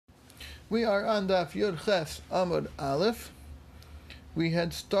We are on Daf Yud Ches Amud Aleph. We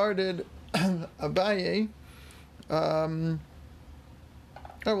had started Abaye. We'll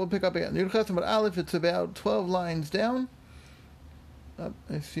pick up again. Yud Ches Amud Aleph, it's about 12 lines down.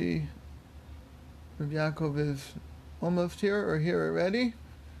 I see Rav Yaakov is almost here, or here already.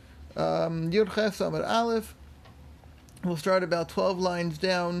 Yud Ches Amud Aleph. We'll start about 12 lines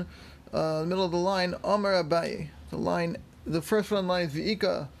down. The middle of the line, Amar Abaye. The first one line is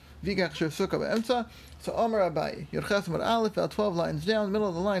V'ika Shir Sukkah B'emtza. So Amar Abaye. Yud Ches Amud Aleph, about 12 lines down, middle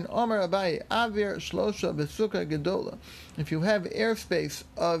of the line, Amar Abaye, Avir Shlosha B'Sukkah Gedola. If you have airspace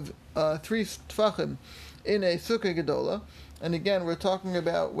of 3 Tfachim in a Sukkah Gedola, and again we're talking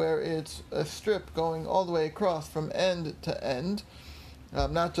about where it's a strip going all the way across from end to end,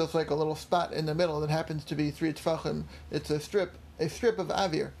 not just like a little spot in the middle that happens to be 3 Tfachim. It's a strip of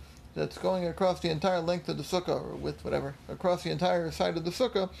Avir that's going across the entire length of the sukkah, or width, whatever, across the entire side of the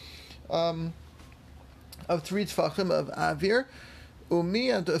sukkah, of 3 tfachim of avir.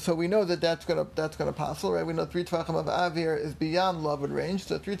 So we know that's gonna passel, right? We know 3 tfachim of avir is beyond loved range,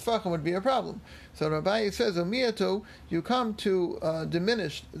 so 3 tfachim would be a problem. So Rabbi says, umiyato, you come to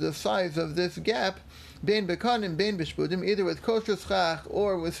diminish the size of this gap, bein bekanim, bein bishpudim, either with kosher schach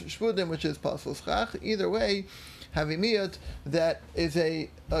or with shpudim, which is passel schach. Either way, havimiyat, that is a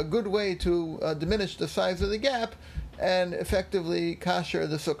good way to diminish the size of the gap and effectively kasher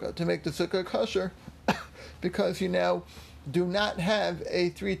the sukkah, to make the sukkah kosher, because you now do not have a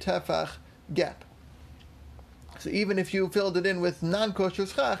 3 tefach gap. So even if you filled it in with non-kosher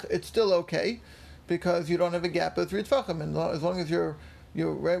schach, it's still okay, because you don't have a gap of 3 tefachim, and as long as you're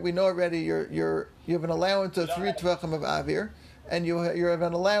right, we know already you have an allowance of 3 tefachim of avir, and you have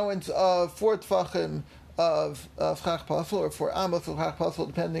an allowance of 4 tefachim of schach pasel, or 4 amos of schach pasel,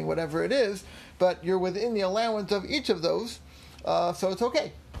 depending whatever it is, but you're within the allowance of each of those, so it's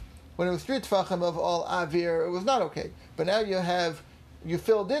okay. When it was 3 tefachim of all avir, it was not okay. But now you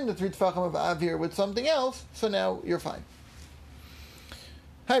filled in the 3 tefachim of avir with something else, so now you're fine.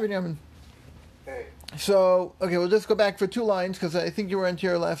 Hi, Benjamin. Hey. So, okay, we'll just go back for 2 lines, because I think you weren't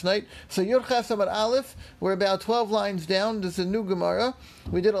here last night. So, Yud Ches Amud Aleph, we're about 12 lines down. This is a new Gemara.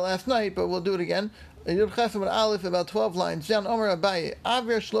 We did it last night, but we'll do it again. Yud Ches Amud Aleph, about 12 lines down. Omer Abaye,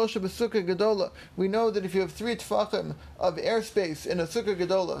 Avir Shlosha B'Sukkah Gedola. We know that if you have 3 tefachim of airspace in a Sukkah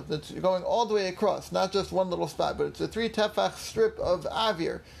Gedola, that's going all the way across, not just one little spot, but it's a 3 tefach strip of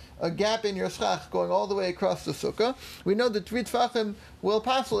Avir, a gap in your schach going all the way across the sukkah, we know that 3 tefachim will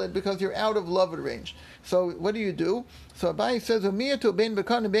passel it because you're out of loved range. So what do? So Abaye says, "Umiyato bein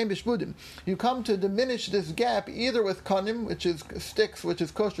bekanim bein bishpudim." You come to diminish this gap either with kanim, which is sticks, which is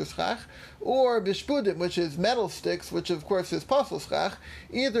kosher schach, or bishpudim, which is metal sticks, which of course is passel schach.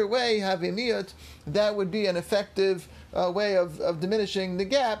 Either way, havimiyat, that would be an effective way of diminishing the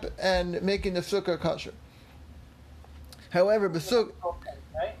gap and making the sukkah kosher. However,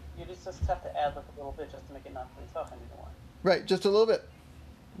 Right? You just have to add like a little bit just to make it not 3 tefachim anymore. Right, just a little bit.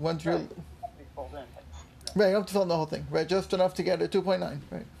 Once you're right, you don't have to fill in the whole thing. Right, just enough to get a 2.9.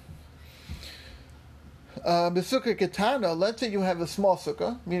 Right. B'sukkah ketana, let's say you have a small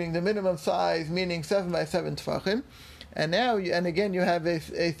sukkah, meaning the minimum size, meaning 7 by 7 tefachim, and now again you have a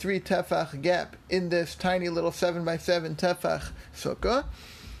 3 tefach gap in this tiny little 7 by 7 tefach sukkah.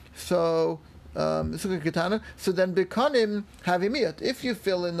 So sukkah ketana. So then bekanim havimiyat. If you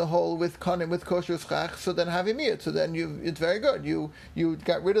fill in the hole with kanim, with kosher schach, so then havimiyat. So then it's very good. You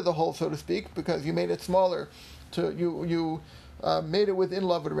got rid of the hole, so to speak, because you made it smaller. You made it within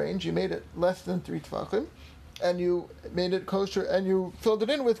loved range. You made it less than 3 tefachim, and you made it kosher, and you filled it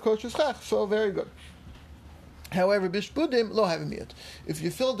in with kosher schach. So very good. However, bishpudim lo havimiyat. If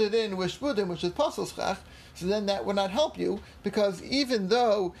you filled it in with shpudim, which is passel schach, so then that would not help you, because even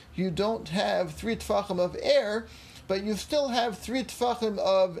though you don't have 3 tefachim of air, but you still have 3 tefachim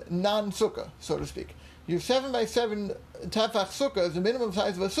of non-sukkah, so to speak. Your 7 by 7 tefach sukkah is the minimum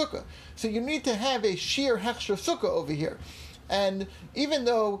size of a sukkah. So you need to have a sheer hechsher sukkah over here. And even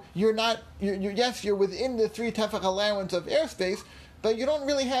though you're within the 3 tefach allowance of airspace, but you don't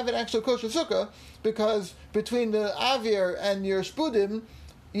really have an actual kosher sukkah, because between the avir and your shpudim,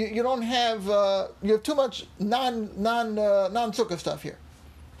 you don't have you have too much non sukkah stuff here.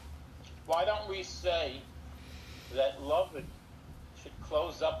 Why don't we say that Lovin should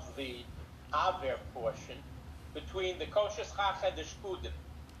close up the Aver portion between the kosher schach and the shpudim?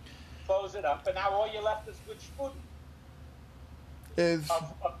 Close it up, and now all you're left is with shpudim.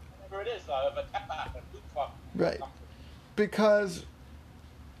 Of whatever it is, of a tefach, a tefach. Right. Because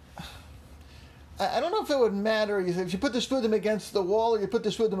I don't know if it would matter if you put the shpudim against the wall or you put the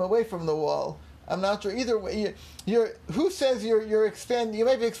shpudim away from the wall. I'm not sure either way. Who says you're expanding? You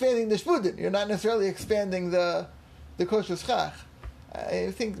might be expanding the shvudin. You're not necessarily expanding the kosher schach.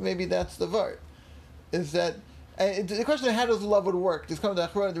 I think maybe that's the vart. Is that the question of how does lavud work? Just come to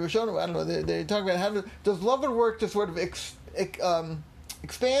Achron, the Rishonim. I don't know. They talk about does lavud work to sort of expand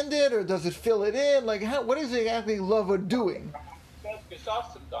it, or does it fill it in? Like what is exactly lavud doing? It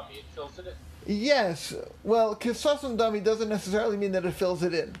fills it in. Yes. Well, kisasum dummy doesn't necessarily mean that it fills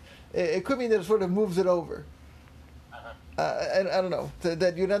it in. It could mean that it sort of moves it over. I don't know.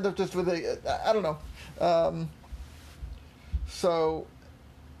 That you'd end up just with I don't know. So,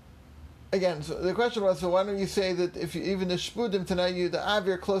 again, so the question was, so why don't you say that if even the shpudim tonight, the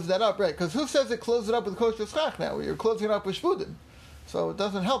avir closes that up, right? Because who says it closes it up with kosher schach now? You're closing it up with shpudim. So it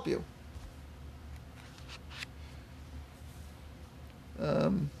doesn't help you. I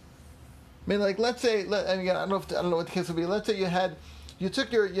mean, like, let's say, and again, I don't know what the case would be. Let's say you have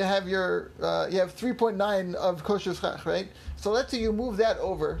 3.9 of kosher schach, right? So let's say you move that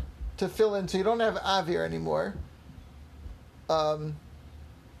over to fill in, so you don't have avir anymore.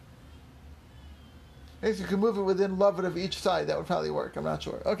 Maybe you can move it within lavud of each side. That would probably work. I'm not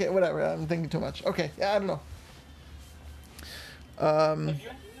sure. Okay, whatever. I'm thinking too much. Okay, yeah, I don't know. If you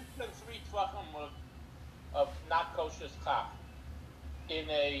put 3 tvachim of not kosher schach in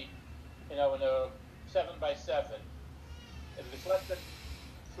a 7x7, if it's less than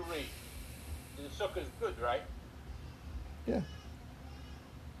 3, the sukkah is good, right? Yeah.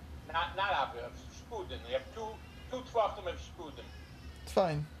 Not avir, of shpudin. You have two tvachim of shpudin. It's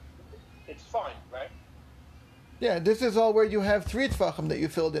fine. It's fine, right? Yeah, this is all where you have 3 tfachim that you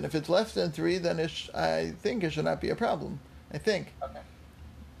filled in. If it's less than 3, then I think it should not be a problem. I think. Okay.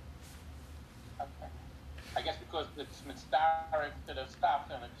 I guess because it's mitzdarek to the staff,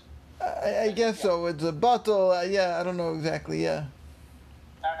 and it's... I guess so. It's a bottle. Yeah, I don't know exactly. Yeah.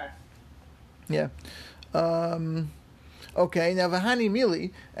 All right. Yeah. Okay, now Vahani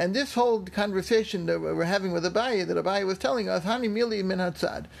Mili, and this whole conversation that we're having with Abaye, that Abaye was telling us, Hani Mili min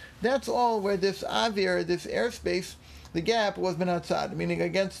hatzad. That's all where this avir, this airspace, the gap was min hatzad, meaning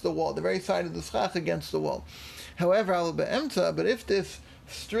against the wall, the very side of the schach against the wall. However, al be'emtza, but if this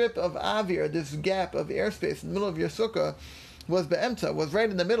strip of avir, this gap of airspace in the middle of your sukkah, was be'emtza, was right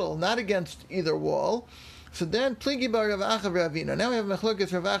in the middle, not against either wall, so then pligi bar Rav Acha Ravina. Now we have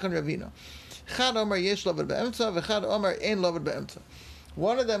mechlokes Rav Acha and Ravina. Chad Omar yesh lavud be'emtza, v'chad Omar ein lavud be'emtza.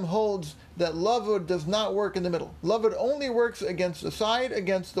 One of them holds that lavud does not work in the middle. Lavud only works against the side,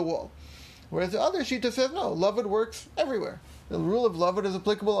 against the wall. Whereas the other shita says no, lavud works everywhere. The rule of lavud is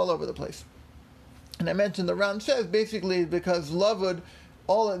applicable all over the place. And I mentioned the Ran says basically because lavud,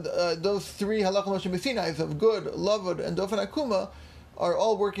 all those 3 halachah Moshe Messinais of good, lavud, and dofen akuma are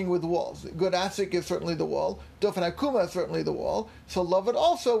all working with walls. Good asik is certainly the wall. Dofen akuma is certainly the wall. So lavud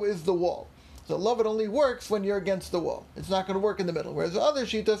also is the wall. So lavud only works when you're against the wall. It's not going to work in the middle. Whereas the other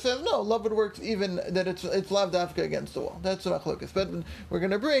shita says no, lavud works even that it's lav dafka against the wall. That's the machlokas. But we're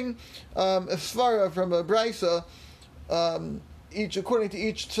going to bring a svara from a brisa, each according to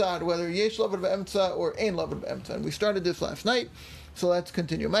each tzad, whether yesh lavud be'emtza or ein lavud be'emtza. And we started this last night, so let's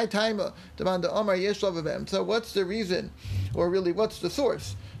continue. My time demand the Omar yesh lavud be'emtza. What's the reason, or really what's the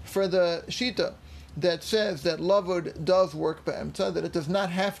source for the shita that says that lavud does work be'emtza, that it does not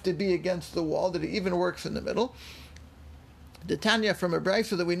have to be against the wall, that it even works in the middle? The Tanya from a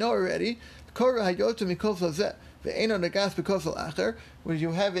brisa that we know already, Korah hayotu mikol zeh ve'eno negas b'kos al-acher. When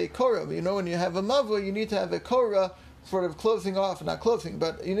you have a korah, when you have a mavua, you need to have a korah sort of closing off, not closing,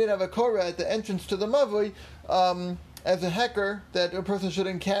 but you need to have a korah at the entrance to the mavui as a hecker that a person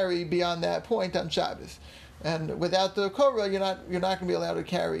shouldn't carry beyond that point on Shabbos. And without the korah, you're not going to be allowed to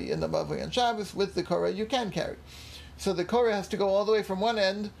carry in the mavui on Shabbos. With the korah, you can carry. So the korah has to go all the way from one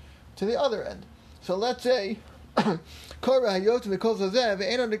end to the other end. So let's say korah hayot mikol zeh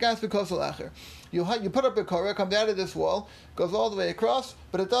ve'eno negas b'kos al-acher. You put up a korah, comes out of this wall, goes all the way across,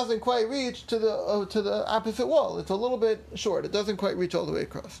 but it doesn't quite reach to the opposite wall. It's a little bit short. It doesn't quite reach all the way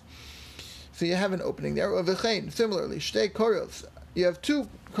across. So you have an opening there. Similarly, shtei koros. You have 2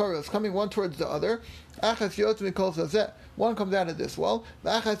 koros coming one towards the other. Achas yot mikol zeh. One comes out of this wall.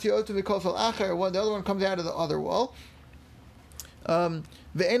 Achas yot mikol al-acher. The other one comes out of the other wall. Ve'eno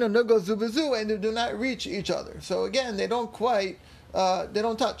nogo zu b'zu, and they do not reach each other. So again, they don't quite. They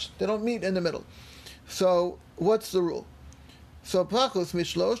don't touch. They don't meet in the middle. So what's the rule? So plachos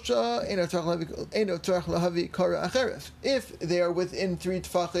mishlosha eno tzarich lahavi kara acheres. If they are within 3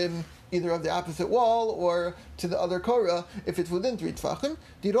 tfachim, either of the opposite wall or to the other korah, if it's within 3 tfachim,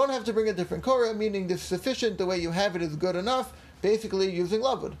 you don't have to bring a different korah, meaning this is sufficient, the way you have it is good enough, basically using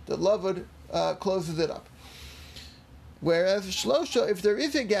lavud. The lavud closes it up. Whereas shlosha, if there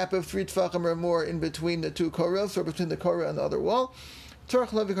is a gap of 3 tefachim or more in between the two koros, or between the korah and the other wall,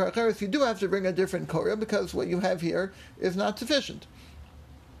 you do have to bring a different korah because what you have here is not sufficient.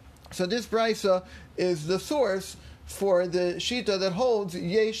 So this brisa is the source for the shita that holds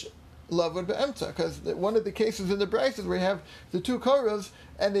yesh lavud be'emtza, because one of the cases in the brisa where you have the two korahs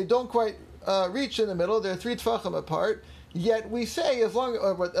and they don't quite reach in the middle, they're 3 tefachim apart. Yet we say as long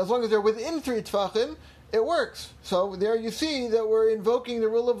as they're within 3 tefachim, it works. So there you see that we're invoking the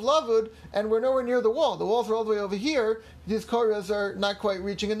rule of lavud, and we're nowhere near the wall. The walls are all the way over here. These korahs are not quite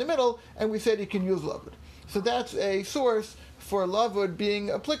reaching in the middle, and we said you can use lavud. So that's a source for lavud being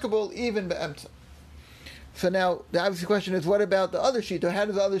applicable even be'emtza. So now the obvious question is, what about the other shita? How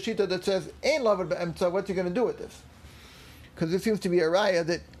does the other shita that says ain't lavud be'emtza? What's he going to do with this? Because it seems to be a raya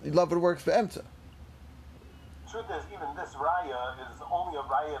that lavud works be'emtza. Truth is, even this raya is only a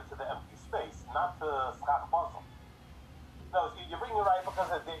raya to the empty space, not to schach puzzle. No, you bring the raya because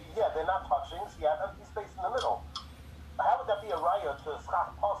they're not touching, so you have empty space in the middle. How would that be a raya to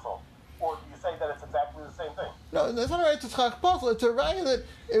schach puzzle? Or do you say that it's exactly the same thing? No, it's not a raya to schach puzzle. It's a raya that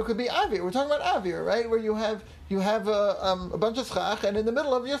it could be avir. We're talking about avir, right? Where you have a bunch of schach, and in the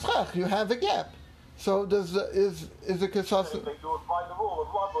middle of your schach you have a gap. So is the kisas? You apply the rule of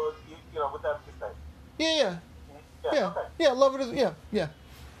lavud, with that empty space. Yeah. Okay. Yeah, love it is, yeah.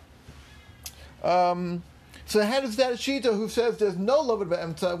 So how does that shita who says there's no lavud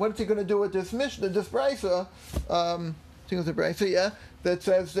be'emtza, what is he going to do with this mishnah, this brisa, I think it's a brisa, that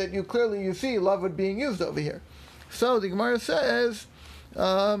says that you see lavud being used over here. So the Gemara says,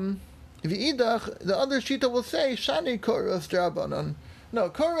 v'idach, the other shita will say, shani koras derabanan.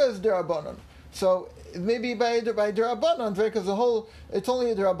 No, koras derabanan. So maybe by derabanan, right, because it's only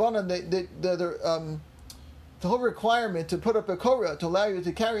a derabanan, the whole requirement to put up a korah to allow you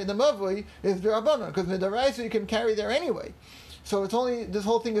to carry the mavui is derabanan, because midaraisa you can carry there anyway. So it's only, this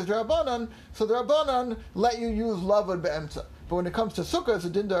whole thing is derabanan, so the derabanan let you use lavud be'emtza. But when it comes to sukkah, as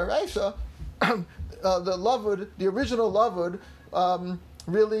a din deraisa, the lavud, the original lavud,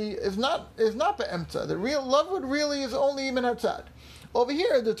 really is not be'emtza. The real lavud really is only minatzad. Over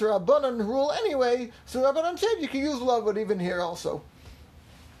here, the derabanan rule anyway, so Rabbanan said you can use lavud even here also.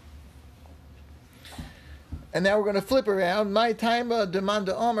 And now we're going to flip around. My time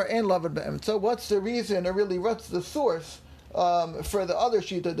demanda Omer and lavud be'emtza. What's the reason, or really what's the source for the other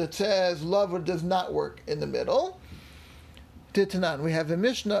shita that says lavud does not work in the middle? Titanan. We have a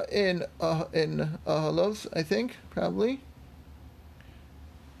mishnah in Ahalos, I think, probably.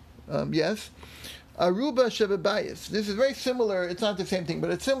 Yes. Aruba shebebayis. This is very similar. It's not the same thing, but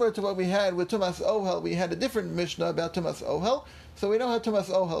it's similar to what we had with Tumas Ohel. We had a different mishnah about Tumas Ohel, so we know how Tumas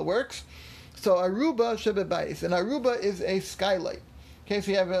Ohel works. So aruba shebebayis, and aruba is a skylight. Okay,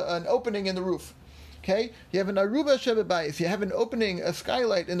 so you have an opening in the roof. Okay, you have an aruba shebebayis. You have an opening, a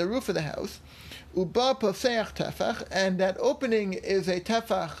skylight in the roof of the house. Uba poseach tefach, and that opening is a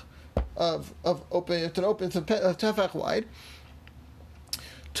tefach of open. It's a tefach wide.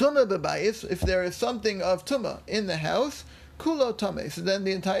 Tuma bebayis. If there is something of tuma in the house, kulo tame. So then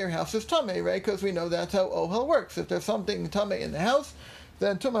the entire house is tame, right? Because we know that's how ohel works. If there's something tame in the house,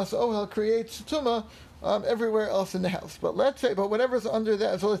 then tumas ohel creates tuma everywhere else in the house. But whatever's under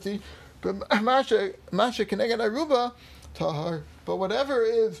that, so let's see, masha keneged aruba tahar. But whatever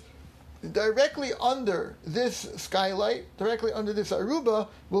is directly under this skylight, directly under this aruba,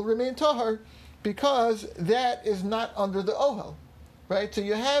 will remain tahar, because that is not under the ohel, right? So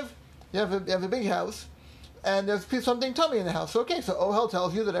you have a big house, and there's something tummy in the house. Okay, so ohel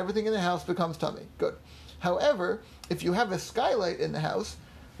tells you that everything in the house becomes tummy. Good. However, if you have a skylight in the house,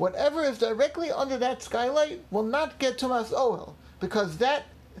 whatever is directly under that skylight will not get tumas ohel, because that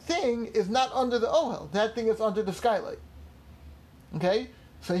thing is not under the ohel. That thing is under the skylight. Okay,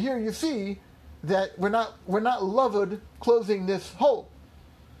 so here you see that we're not lavud closing this hole.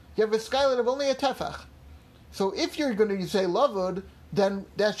 You have a skylight of only a tefach. So if you're going to say lavud, then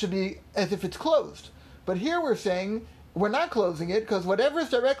that should be as if it's closed. But here we're saying we're not closing it, because whatever is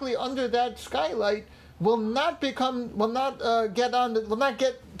directly under that skylight will not get tame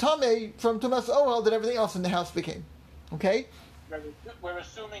from tumas ohel that everything else in the house became. Okay? We're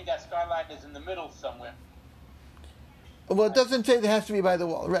assuming that skylight is in the middle somewhere. Well, it doesn't say it has to be by the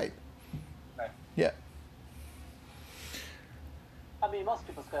wall, right? Right. Yeah. I mean, most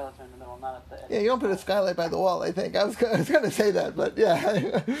people's skylights are in the middle, not at the edge. Yeah, you don't put a skylight by the wall, I think. I was going to say that, but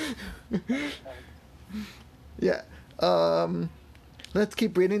yeah. Yeah. Let's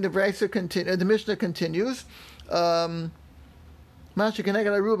keep reading. The Mishnah continues. Masha keneged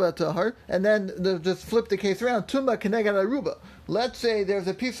aruba tahar, and then just flip the case around. Tuma keneged aruba. Let's say there's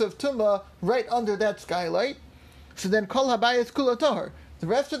a piece of tuma right under that skylight. So then kol habayis kula tahor. The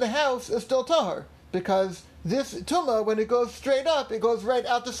rest of the house is still tahor because this tumah, when it goes straight up, it goes right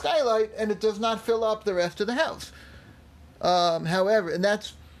out the skylight and it does not fill up the rest of the house. However, and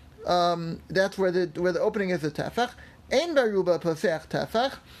that's where the opening is a tefach. Ein baruba posech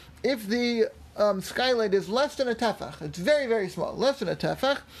tefach. If the skylight is less than a tefach, it's very, very small, less than a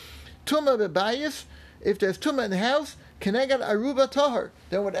tefach. Tumah bebayis. If there's tumah in the house, kenegad aruba tahor.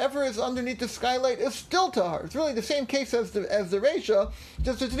 Then whatever is underneath the skylight is still tahor. It's really the same case as the reisha,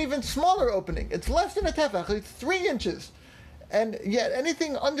 just it's an even smaller opening. It's less than a tefach. It's 3 inches, and yet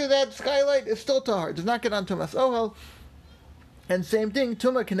anything under that skylight is still tahor. It does not get on tumas ohel. And same thing,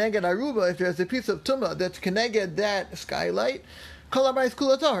 tumah keneged aruba. If there's a piece of tumah that's keneged that skylight, kol habayis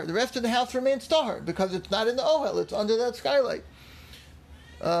kula tahor. The rest of the house remains tahor because it's not in the ohel; it's under that skylight.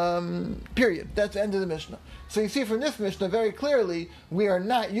 Period. That's the end of the Mishnah. So you see from this Mishnah very clearly we are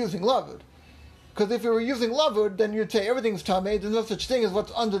not using lavud. Because if we were using lavud, then you'd say everything's tamei. There's no such thing as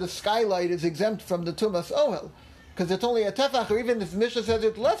what's under the skylight is exempt from the tumas ohel. Because it's only a tefach, or even if the Mishnah says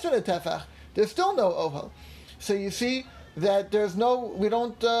it's less than a tefach, there's still no ohel. So you see that there's no, we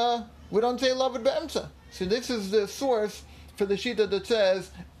don't say lavud be'emtza. So this is the source for the shita that says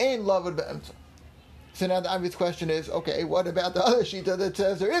ain't lavud be'emtza. So now the obvious question is, okay, what about the other shita that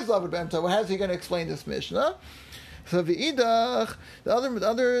says there is lavud be'emtza? Well, how's he going to explain this Mishnah? So v'idach, the other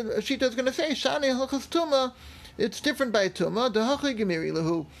shita is going to say, shani halachas tuma, it's different by tuma, dehachi gemiri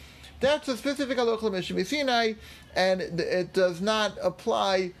lahu. That's a specific halacha l'mishmi Sinai, and it does not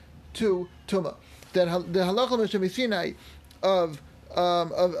apply to tuma. That the halacha l'mishmi Sinai of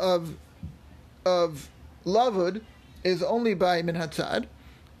lavud is only by min hatzad,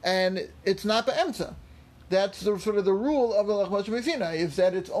 and it's not by emtza. That's sort of the rule of the Halacha L'Mishmi Sinai, is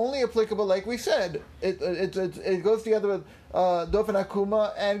that it's only applicable, like we said. It goes together with Dofen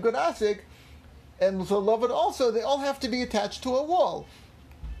Akuma and Godasik, and so Lavud also, they all have to be attached to a wall.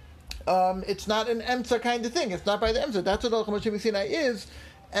 It's not an emtza kind of thing. It's not by the emtza. That's what Halacha L'Mishmi Sinai is,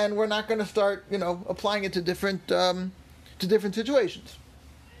 and we're not going to start, applying it to different situations.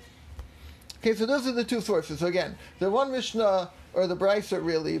 Okay, so those are the two sources. So again, the one Mishnah, or the Brisa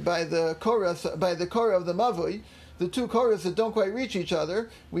really, by the Korah of the Mavui, the two Korahs that don't quite reach each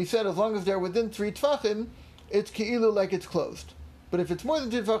other, we said as long as they're within 3 Tfachim, it's Ki'ilu like it's closed. But if it's more than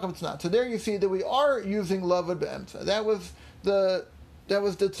 2 Tfachim, it's not. So there you see that we are using Lavud Be'emtza. That was the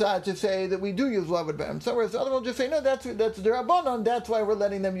tzad to say that we do use Lavud Be'emtza, whereas the other one will just say, no, that's the Rabbanon, that's why we're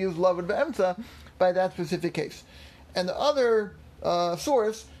letting them use Lavud Be'emtza by that specific case. And the other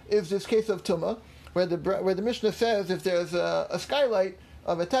source is this case of Tumah, where the Mishnah says if there's a skylight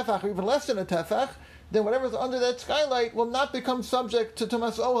of a tefach, or even less than a tefach, then whatever's under that skylight will not become subject to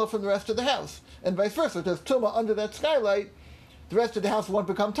Tumas Ohel from the rest of the house. And vice versa. If there's Tumah under that skylight, the rest of the house won't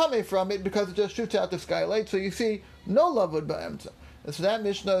become Tameh from it because it just shoots out the skylight. So you see no lavud ba'emtza. And so that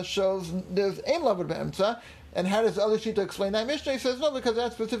Mishnah shows there's ein lavud ba'emtza. And how does the other Shita explain that Mishnah? He says, no, because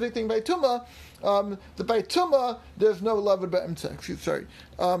that specific thing by Tumah, by Tumah, there's no lavud ba'emtza.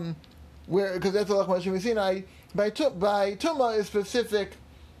 Because that's what Halacha L'Mishmi Sinai. By Tumah is specific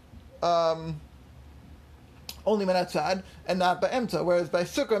only Menatzad, and not by Emtza, whereas by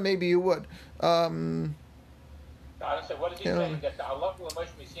Sukkah maybe you would. I don't say, what is he saying? That the Halacha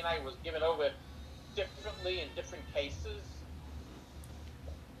L'Mishmi Sinai was given over differently in different cases?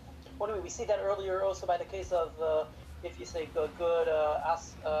 Well, anyway, we see that earlier also by the case of if you say good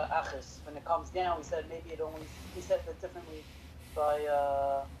achis, when it comes down, we said maybe we said it differently by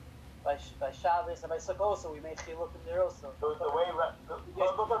Shabbos and by Sukkot also. We made chiluk in there also. Look at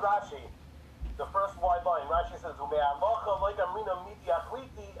Rashi. The first wide line, Rashi says,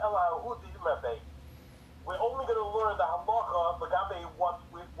 we're only going to learn the halacha, what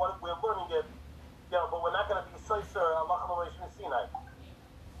we're learning it, but we're not going to be soiser halacha l'mishmi Sinai.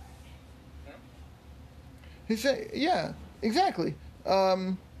 He said, yeah, exactly.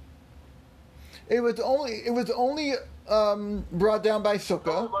 It was only brought down by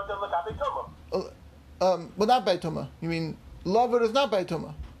Sukkah. Well, not by Tumah. You mean Lavud is not by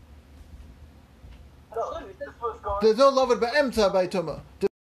Tumah? There's no Lavud by Emtza by Tumah.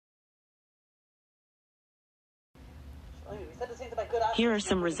 Here are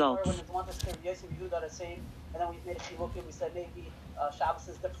some results. And then we made a chilukim. We said maybe Shabbos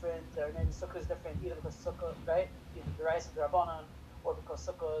is different, or maybe Sukkah is different, either because Sukkah, right? Either the rice of the Rabbanon, or because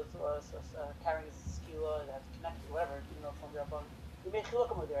Sukkah is carrying his skila, they have to connect it, whatever, from the Rabbanon. We made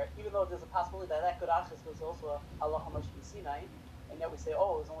chilukim over there, even though there's a possibility that good achis was also a halacha Moshe Sinai, and yet we say,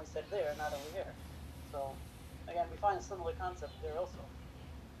 oh, it was only said there, not over here. So, again, we find a similar concept there also.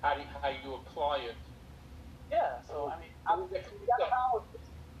 How you apply it? Yeah, so I mean,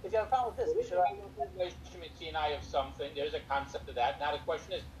 if you have a problem with this, we should argue with this. Of something. There's a concept of that. Now the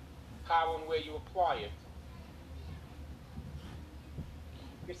question is how and where you apply it.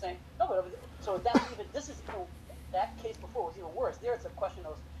 You're saying no, but so that's even this is that case before was even worse. There, it's a question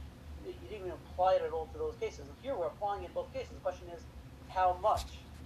of you didn't even apply it at all to those cases. Here, we're applying it in both cases. The question is how much.